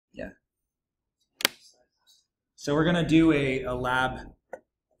So we're going to do a lab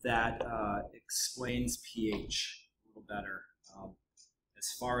that explains pH a little better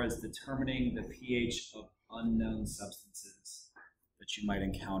as far as determining the pH of unknown substances that you might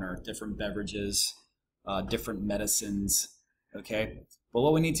encounter, different beverages, different medicines, okay? But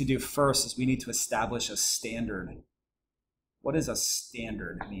what we need to do first is we need to establish a standard. What does a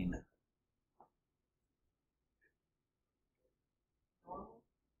standard mean?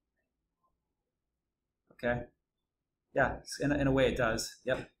 Okay. Yeah, in a way it does.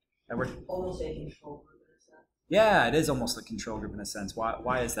 Yep. Edward? Almost a control group in a sense. Yeah, it is almost a control group in a sense.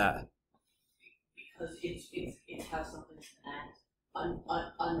 Why is that? Because it has something to act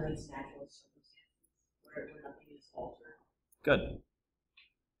under its natural circumstances, where nothing is altered. Good.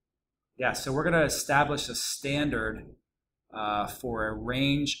 Yeah, so we're going to establish a standard for a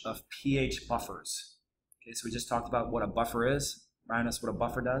range of pH buffers. Okay, so we just talked about what a buffer is. Remind us what a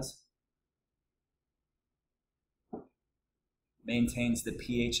buffer does. Maintains the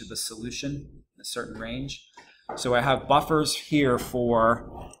pH of the solution in a certain range. So I have buffers here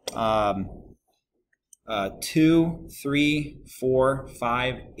for 2, 3, 4,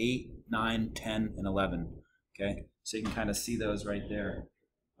 5, 8, 9, 10, and 11. Okay, so you can kind of see those right there.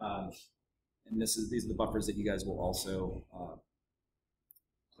 And these are the buffers that you guys will also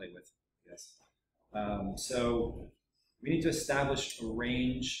play with. Yes. So we need to establish a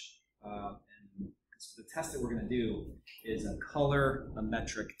range. So the test that we're going to do is a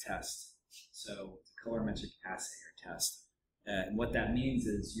colorimetric test. So it's a colorimetric assay or test. And what that means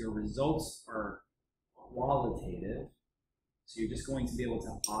is your results are qualitative. So you're just going to be able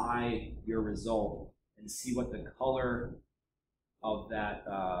to eye your result and see what the color of that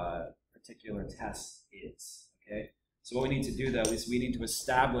particular test is. Okay. So what we need to do though is we need to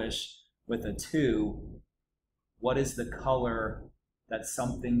establish with a 2 what is the color that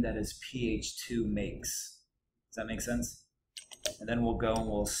something that is pH 2 makes. Does that make sense? And then we'll go and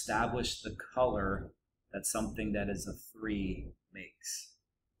we'll establish the color that something that is a 3 makes.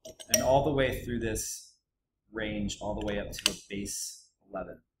 And all the way through this range, all the way up to a base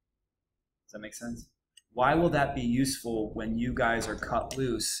 11. Does that make sense? Why will that be useful when you guys are cut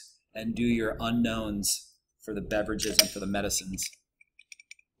loose and do your unknowns for the beverages and for the medicines?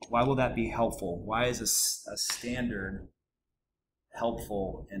 Why will that be helpful? Why is a standard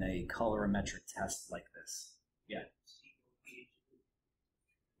helpful in a colorimetric test like this? Yeah.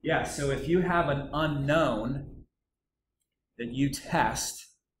 Yeah, so if you have an unknown that you test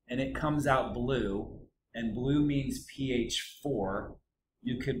and it comes out blue, and blue means pH 4,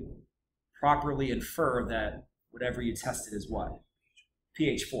 you could properly infer that whatever you tested is what?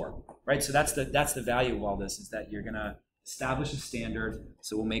 pH 4, right? So that's the value of all this, is that you're going to establish a standard.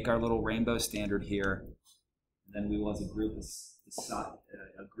 So we'll make our little rainbow standard here. And then we will, as a group,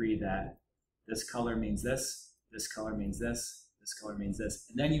 agree that this color means this color means this color means this.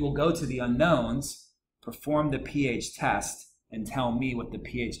 And then you will go to the unknowns, perform the pH test, and tell me what the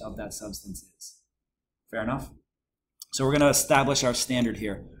pH of that substance is. Fair enough? So we're going to establish our standard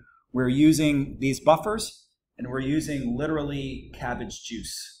here. We're using these buffers, and we're using literally cabbage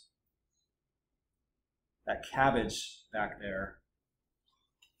juice. That cabbage back there,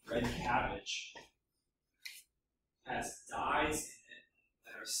 red cabbage, has dyes in it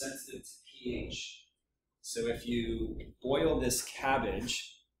that are sensitive to pH. So if you boil this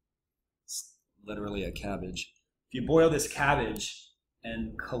cabbage, it's literally a cabbage. If you boil this cabbage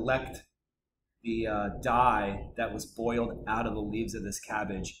and collect the dye that was boiled out of the leaves of this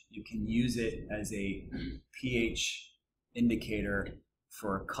cabbage, you can use it as a pH indicator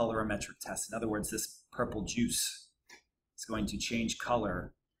for a colorimetric test. In other words, this purple juice is going to change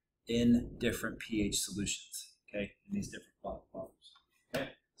color in different pH solutions, okay, in these different buffers. Okay,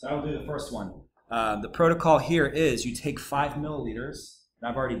 so I'll do the first one. The protocol here is you take 5 milliliters, and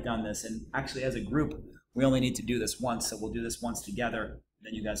I've already done this, and actually as a group, we only need to do this once, so we'll do this once together, and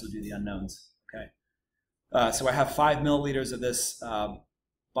then you guys will do the unknowns. Okay, so I have 5 milliliters of this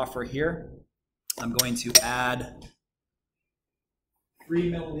buffer here. I'm going to add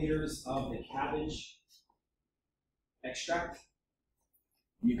 3 milliliters of the cabbage extract.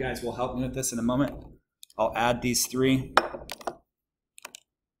 You guys will help me with this in a moment. I'll add these 3.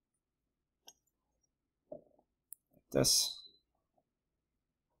 Like this.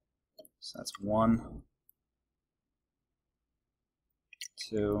 So that's 1,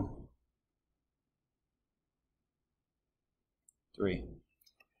 2, 3.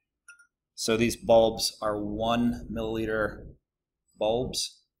 So these bulbs are 1 milliliter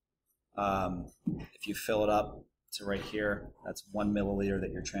bulbs. If you fill it up to right here, that's 1 milliliter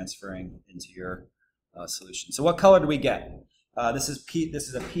that you're transferring into your solution. So what color do we get? This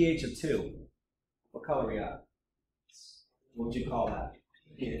is a pH of 2. What color we got? What would you call that?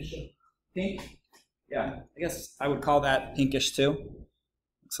 Pinkish. Pink? Yeah, I guess I would call that pinkish too.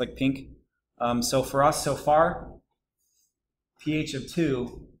 Looks like pink. So for us so far, pH of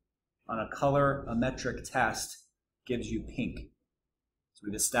 2 on a colorimetric test gives you pink. So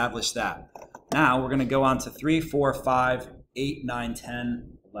we've established that. Now we're going to go on to 3, 4, 5, 8, 9,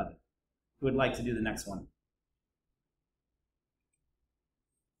 10, 11. Who would like to do the next one?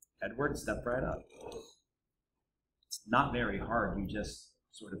 Edward, step right up. It's not very hard. You just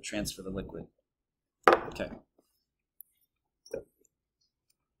sort of transfer the liquid. Okay.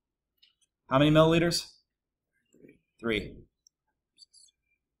 How many milliliters? 3.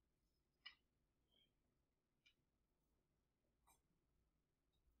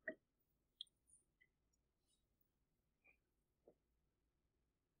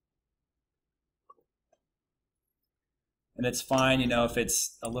 And it's fine, you know, if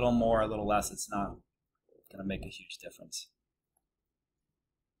it's a little more, a little less, it's not going to make a huge difference.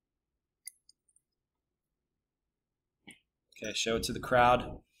 Okay, show it to the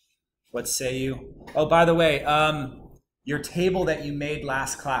crowd. What say you? Oh, by the way, your table that you made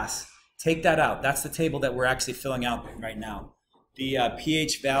last class, take that out. That's the table that we're actually filling out right now. The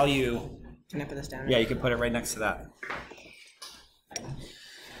pH value. Can I put this down? Yeah, you can put it right next to that.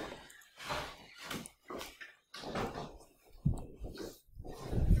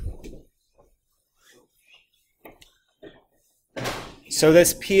 So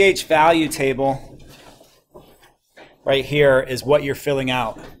this pH value table right here is what you're filling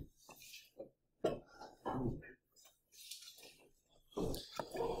out.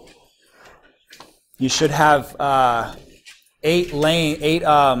 You should have 8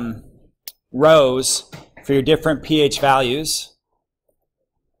 rows for your different pH values.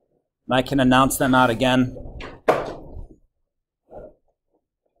 And I can announce them out again.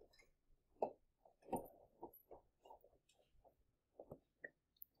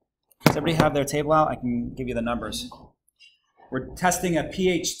 Does everybody have their table out? I can give you the numbers. We're testing a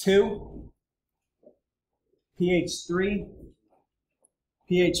pH 2, pH 3,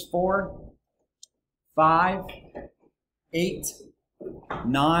 pH 4, 5, 8,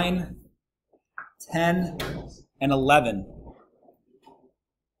 9, 10, and 11.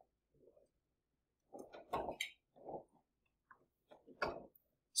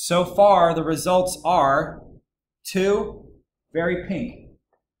 So far, the results are 2, very pink.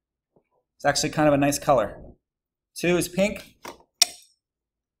 It's actually kind of a nice color. 2 is pink.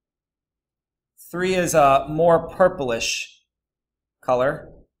 3 is a more purplish color.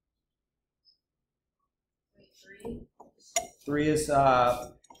 3 is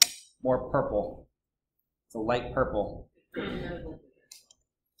more purple. It's a light purple.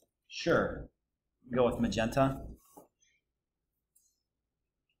 Sure. Go with magenta.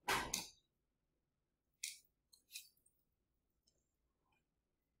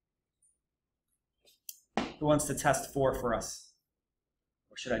 Who wants to test 4 for us?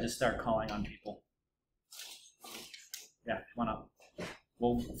 Or should I just start calling on people? Yeah, come on up.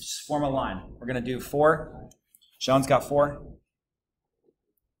 We'll just form a line. We're going to do 4. Sean's got 4.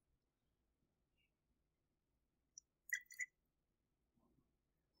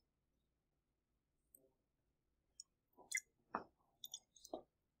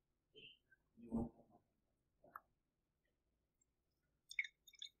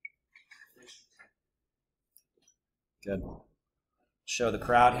 Good. Show the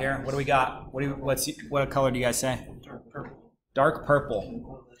crowd here. What do we got? What color do you guys say? Dark purple. Dark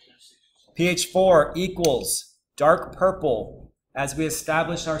purple. pH 4 equals dark purple as we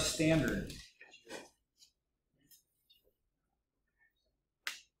establish our standard.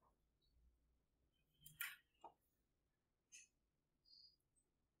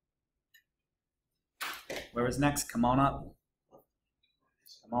 Where is next? Come on up.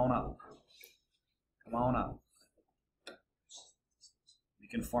 Come on up. Come on up. You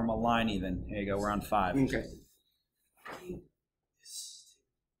can form a line even. Here you go. We're on 5. Okay.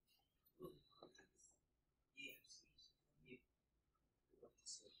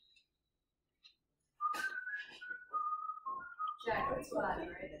 Jack, that's flat, right?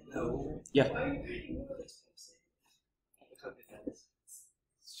 No. Yeah.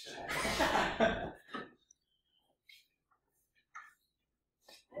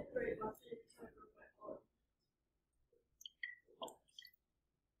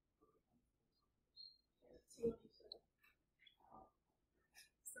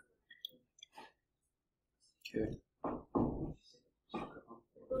 Good.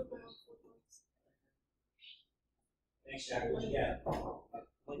 Thanks, Jack. What you get?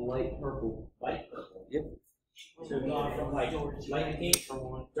 Light purple. Light purple. Yep. So we've gone from like light pink,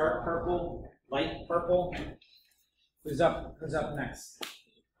 dark purple, light purple. Who's up? Who's up next?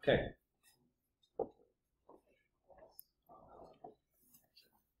 Okay.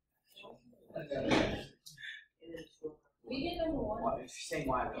 We did number one. If you say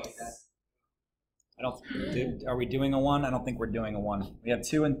why like that. I don't. Are we doing a 1? I don't think we're doing a 1. We have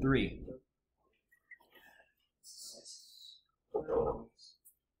 2 and 3.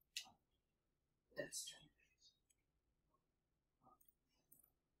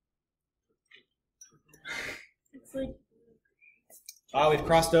 It's like We've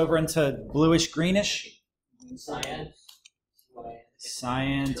crossed over into bluish greenish, Cyan.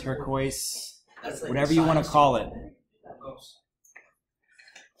 cyan, turquoise, That's like whatever you want to call it.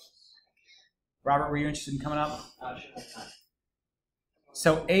 Robert, were you interested in coming up?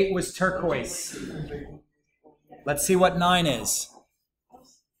 So 8 was turquoise. Let's see what 9 is.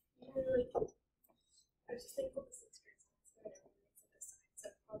 I just think what the sixth grade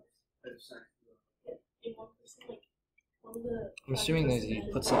science in 1%, like one of the I'm assuming that you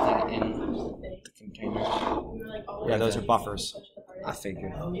put something in the the container. we were like all Yeah, those are buffers. I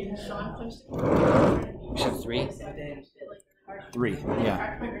figured. And Sean punched it. We should have 3. 3,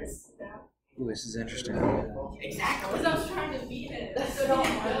 yeah. Ooh, this is interesting. Exactly. Because I was trying to beat it. So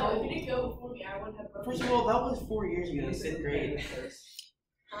if you didn't go before me, I wouldn't have broken First of all, that was 4 years ago, 5th grade.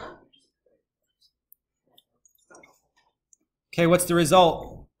 Huh? Okay, what's the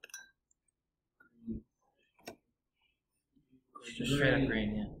result? Just straight up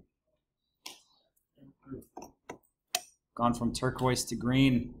green, yeah. Gone from turquoise to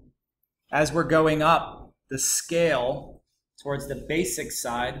green. As we're going up the scale towards the basic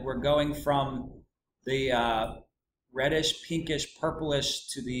side, we're going from the reddish, pinkish, purplish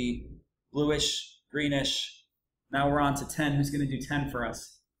to the bluish, greenish. Now we're on to 10. Who's going to do 10 for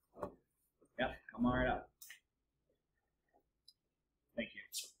us? Yep, come on right up. Thank you.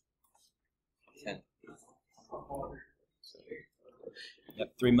 10.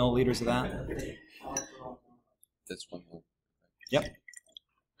 Yep, 3 milliliters of that. That's 1 more. Yep.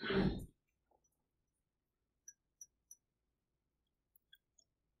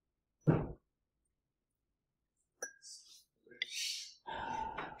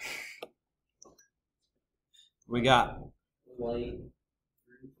 We got Light.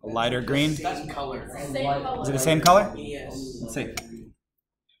 a lighter green. That's color. Same color. Is it the same color? Yes. Let's see.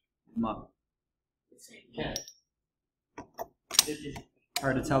 Come up. Yeah.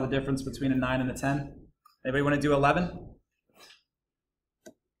 Hard to tell the difference between a 9 and a 10. Anybody want to do 11?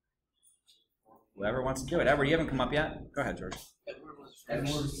 Whoever wants to do it. Edward, you haven't come up yet? Go ahead, George. Edward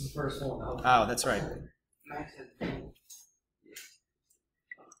was the first one. Oh, that's right. Max had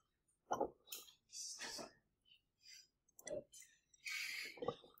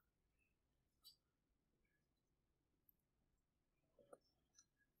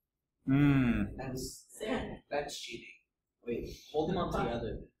That's cheating. Wait, hold them up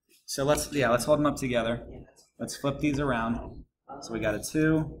together. So let's hold them up together. Yeah, Let's flip these around. So we got a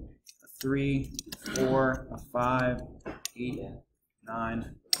 2, a 3, 4, a 5, 8,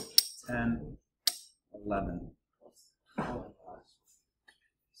 9, 10, 11. Like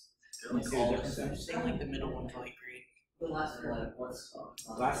like the middle one's light green. The last one.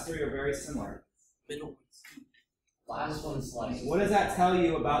 The last 3 are very similar. Middle one's Last one's like. What does that tell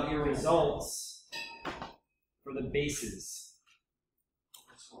you about your results for the bases?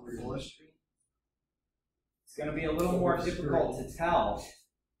 It's going to be a little more difficult to tell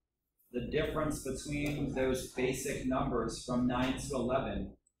the difference between those basic numbers from 9 to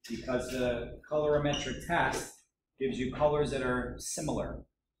 11 because the colorimetric test gives you colors that are similar.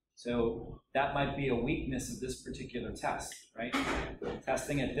 So that might be a weakness of this particular test, right?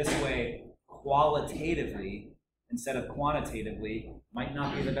 Testing it this way qualitatively instead of quantitatively might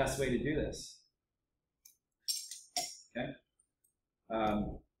not be the best way to do this. Okay?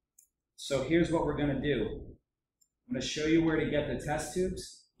 So here's what we're going to do. I'm going to show you where to get the test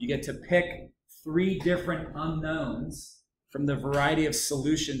tubes. You get to pick 3 different unknowns from the variety of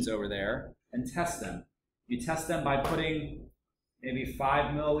solutions over there and test them. You test them by putting maybe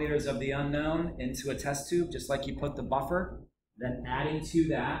 5 milliliters of the unknown into a test tube, just like you put the buffer, then adding to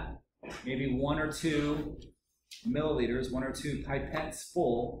that maybe 1 or 2 milliliters, 1 or 2 pipettes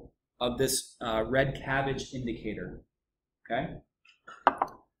full of this red cabbage indicator. Okay?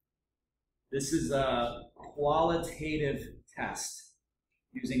 This is a qualitative test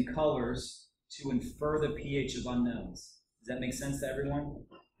using colors to infer the pH of unknowns. Does that make sense to everyone?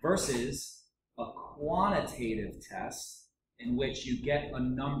 Versus a quantitative test in which you get a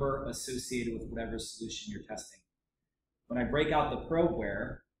number associated with whatever solution you're testing. When I break out the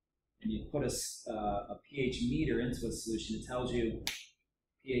probeware and you put a pH meter into a solution, it tells you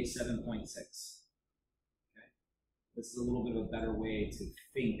pH 7.6. Okay? this is a little bit of a better way to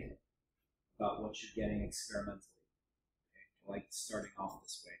think about what you're getting experimentally. Okay? I like starting off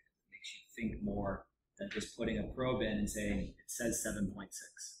this way. It makes you think more than just putting a probe in and saying it says 7.6.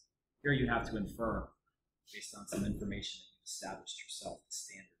 Here you have to infer based on some information that you've established yourself, the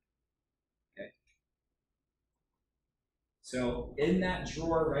standard. Okay? So in that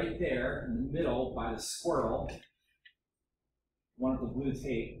drawer right there, in the middle by the squirrel, one of the blue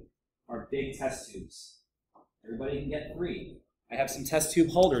tape, are big test tubes. Everybody can get 3. I have some test tube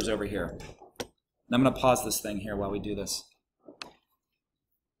holders over here. And I'm going to pause this thing here while we do this.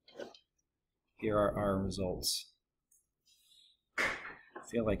 Here are our results. I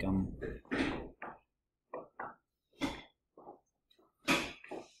feel like I'm...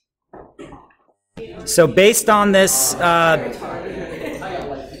 So based on this,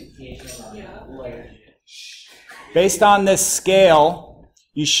 based on this scale,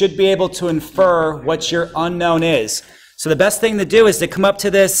 you should be able to infer what your unknown is. So the best thing to do is to come up to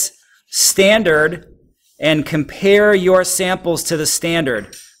this standard and compare your samples to the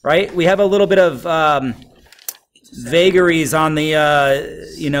standard, right? We have a little bit of vagaries on the,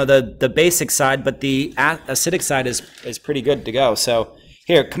 the basic side, but the acidic side is pretty good to go. So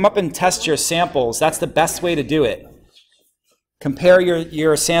here, come up and test your samples. That's the best way to do it. Compare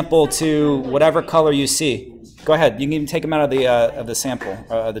your sample to whatever color you see. Go ahead. You can even take them out of the sample,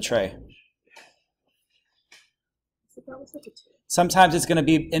 of the tray. Sometimes it's going to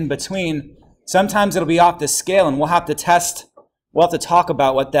be in between. Sometimes it'll be off the scale, and we'll have to test. We'll have to talk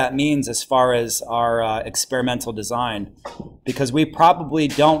about what that means as far as our experimental design, because we probably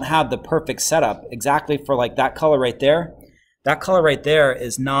don't have the perfect setup exactly for like that color right there. That color right there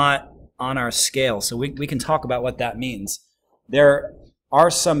is not on our scale, so we can talk about what that means. There are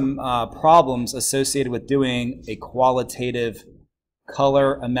some problems associated with doing a qualitative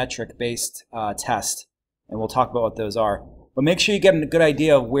colorimetric based test, and we'll talk about what those are. But make sure you get a good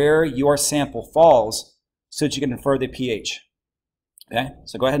idea of where your sample falls so that you can infer the pH. Okay,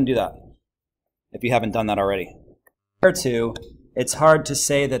 so go ahead and do that if you haven't done that already. Compared to, it's hard to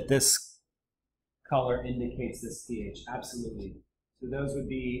say that this color indicates this pH. Absolutely. So those would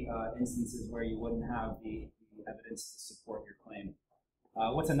be instances where you wouldn't have the evidence to support your claim.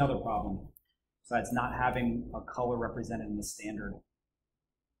 What's another problem besides not having a color represented in the standard?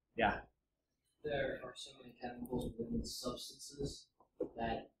 Yeah. There are so many chemicals within the substances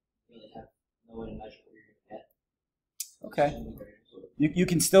that really have no way to measure what you're going to get. Okay. You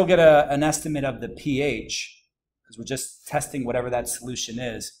can still get an estimate of the pH because we're just testing whatever that solution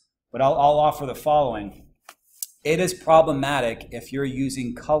is. But I'll offer the following. It is problematic if you're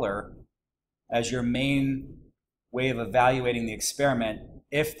using color as your main way of evaluating the experiment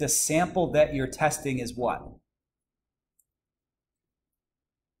if the sample that you're testing is what?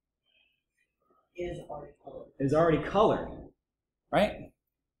 Is already colored, right?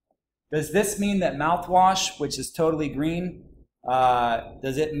 Does this mean that mouthwash, which is totally green,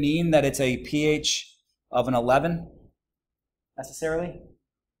 does it mean that it's a pH of an 11 necessarily?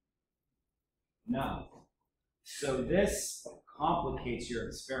 No. So this complicates your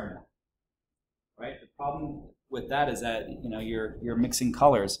experiment, right? The problem with that is that you're mixing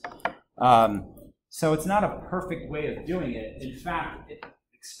colors. So it's not a perfect way of doing it. In fact,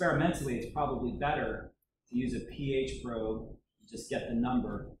 experimentally, it's probably better to use a pH probe, just get the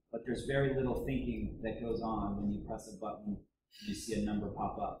number, but there's very little thinking that goes on when you press a button and you see a number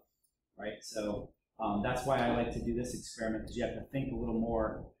pop up, right? So that's why I like to do this experiment, because you have to think a little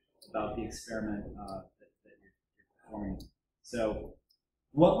more about the experiment that you're performing. So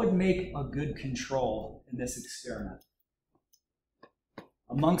what would make a good control in this experiment?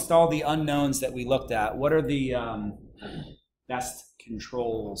 Amongst all the unknowns that we looked at, what are the best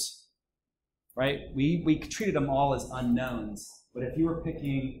controls, right? We treated them all as unknowns, but if you were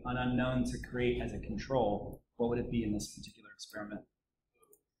picking an unknown to create as a control, what would it be in this particular experiment?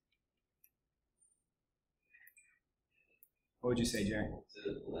 What would you say, Jerry?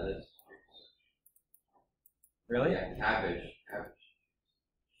 Lettuce. Really? Yeah, cabbage.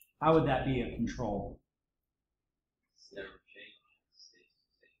 How would that be a control? It's never changed.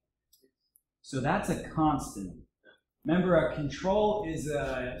 So that's a constant. Remember, a control is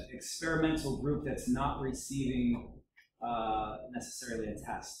an experimental group that's not receiving necessarily a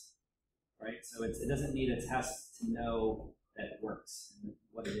test, right? So it doesn't need a test to know that it works and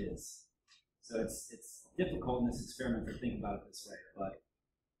what it is. So it's difficult in this experiment to think about it this way. But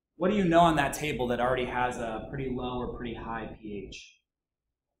what do you know on that table that already has a pretty low or pretty high pH?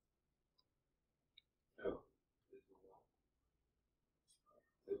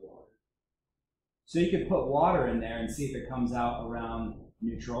 So you could put water in there and see if it comes out around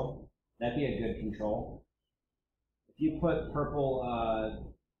neutral. That'd be a good control. you put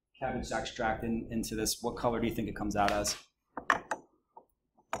purple cabbage extract into this, what color do you think it comes out as?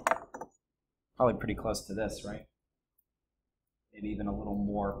 Probably pretty close to this, right? Maybe even a little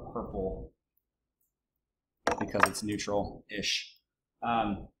more purple because it's neutral-ish.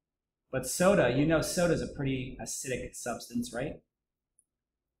 But soda, you know soda is a pretty acidic substance, right?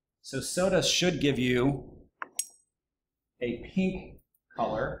 So soda should give you a pink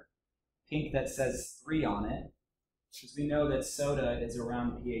color, pink that says 3 on it, because we know that soda is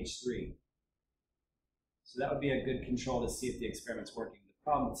around pH 3. So that would be a good control to see if the experiment's working. The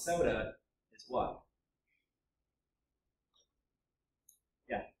problem with soda is what?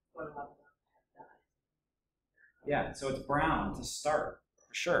 Yeah. Yeah, so it's brown to start,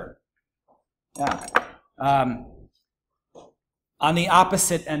 for sure. Yeah. On the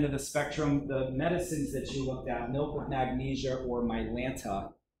opposite end of the spectrum, the medicines that you looked at, milk with magnesia or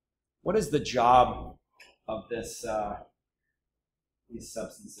Mylanta, what is the job of this, these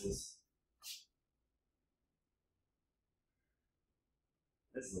substances?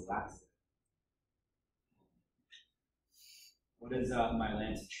 This is a laxative. What does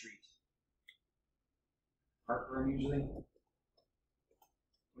Mylanta treat? Heartburn usually? What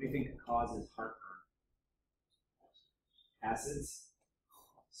do you think causes heartburn? Acids?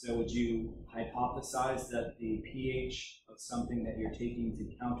 So would you hypothesize that the pH of something that you're taking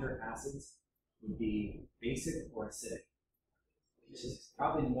to counter acids would be basic or acidic? Which is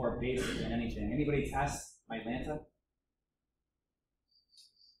probably more basic than anything. Anybody test Mylanta?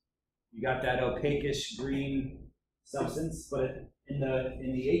 You got that opaquish green substance, but in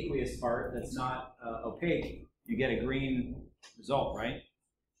the aqueous part that's not opaque, you get a green result, right?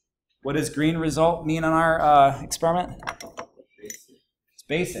 What does green result mean on our experiment? It's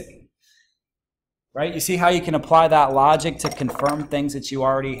basic, right? You see how you can apply that logic to confirm things that you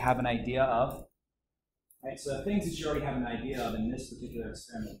already have an idea of? Right, so things that you already have an idea of in this particular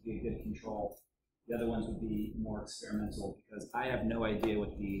experiment would be a good control. The other ones would be more experimental because I have no idea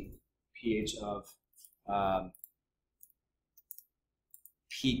what the pH of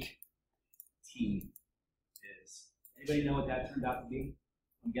peak T is. Anybody know what that turned out to be?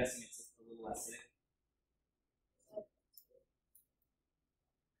 I'm guessing it's a little acidic.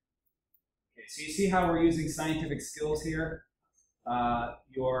 Okay, so you see how we're using scientific skills here?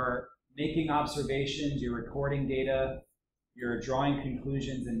 You're making observations, you're recording data, you're drawing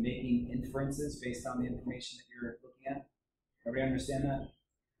conclusions and making inferences based on the information that you're looking at. Everybody understand that?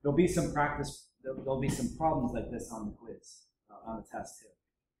 There'll be some practice, there'll be some problems like this on the quiz, on the test too.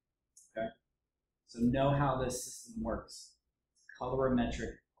 Okay? So know how this system works.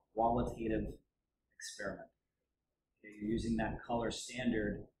 Colorimetric qualitative experiment. Okay, you're using that color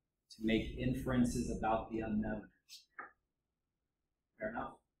standard to make inferences about the unknown. Fair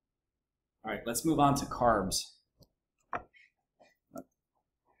enough? All right, let's move on to carbs.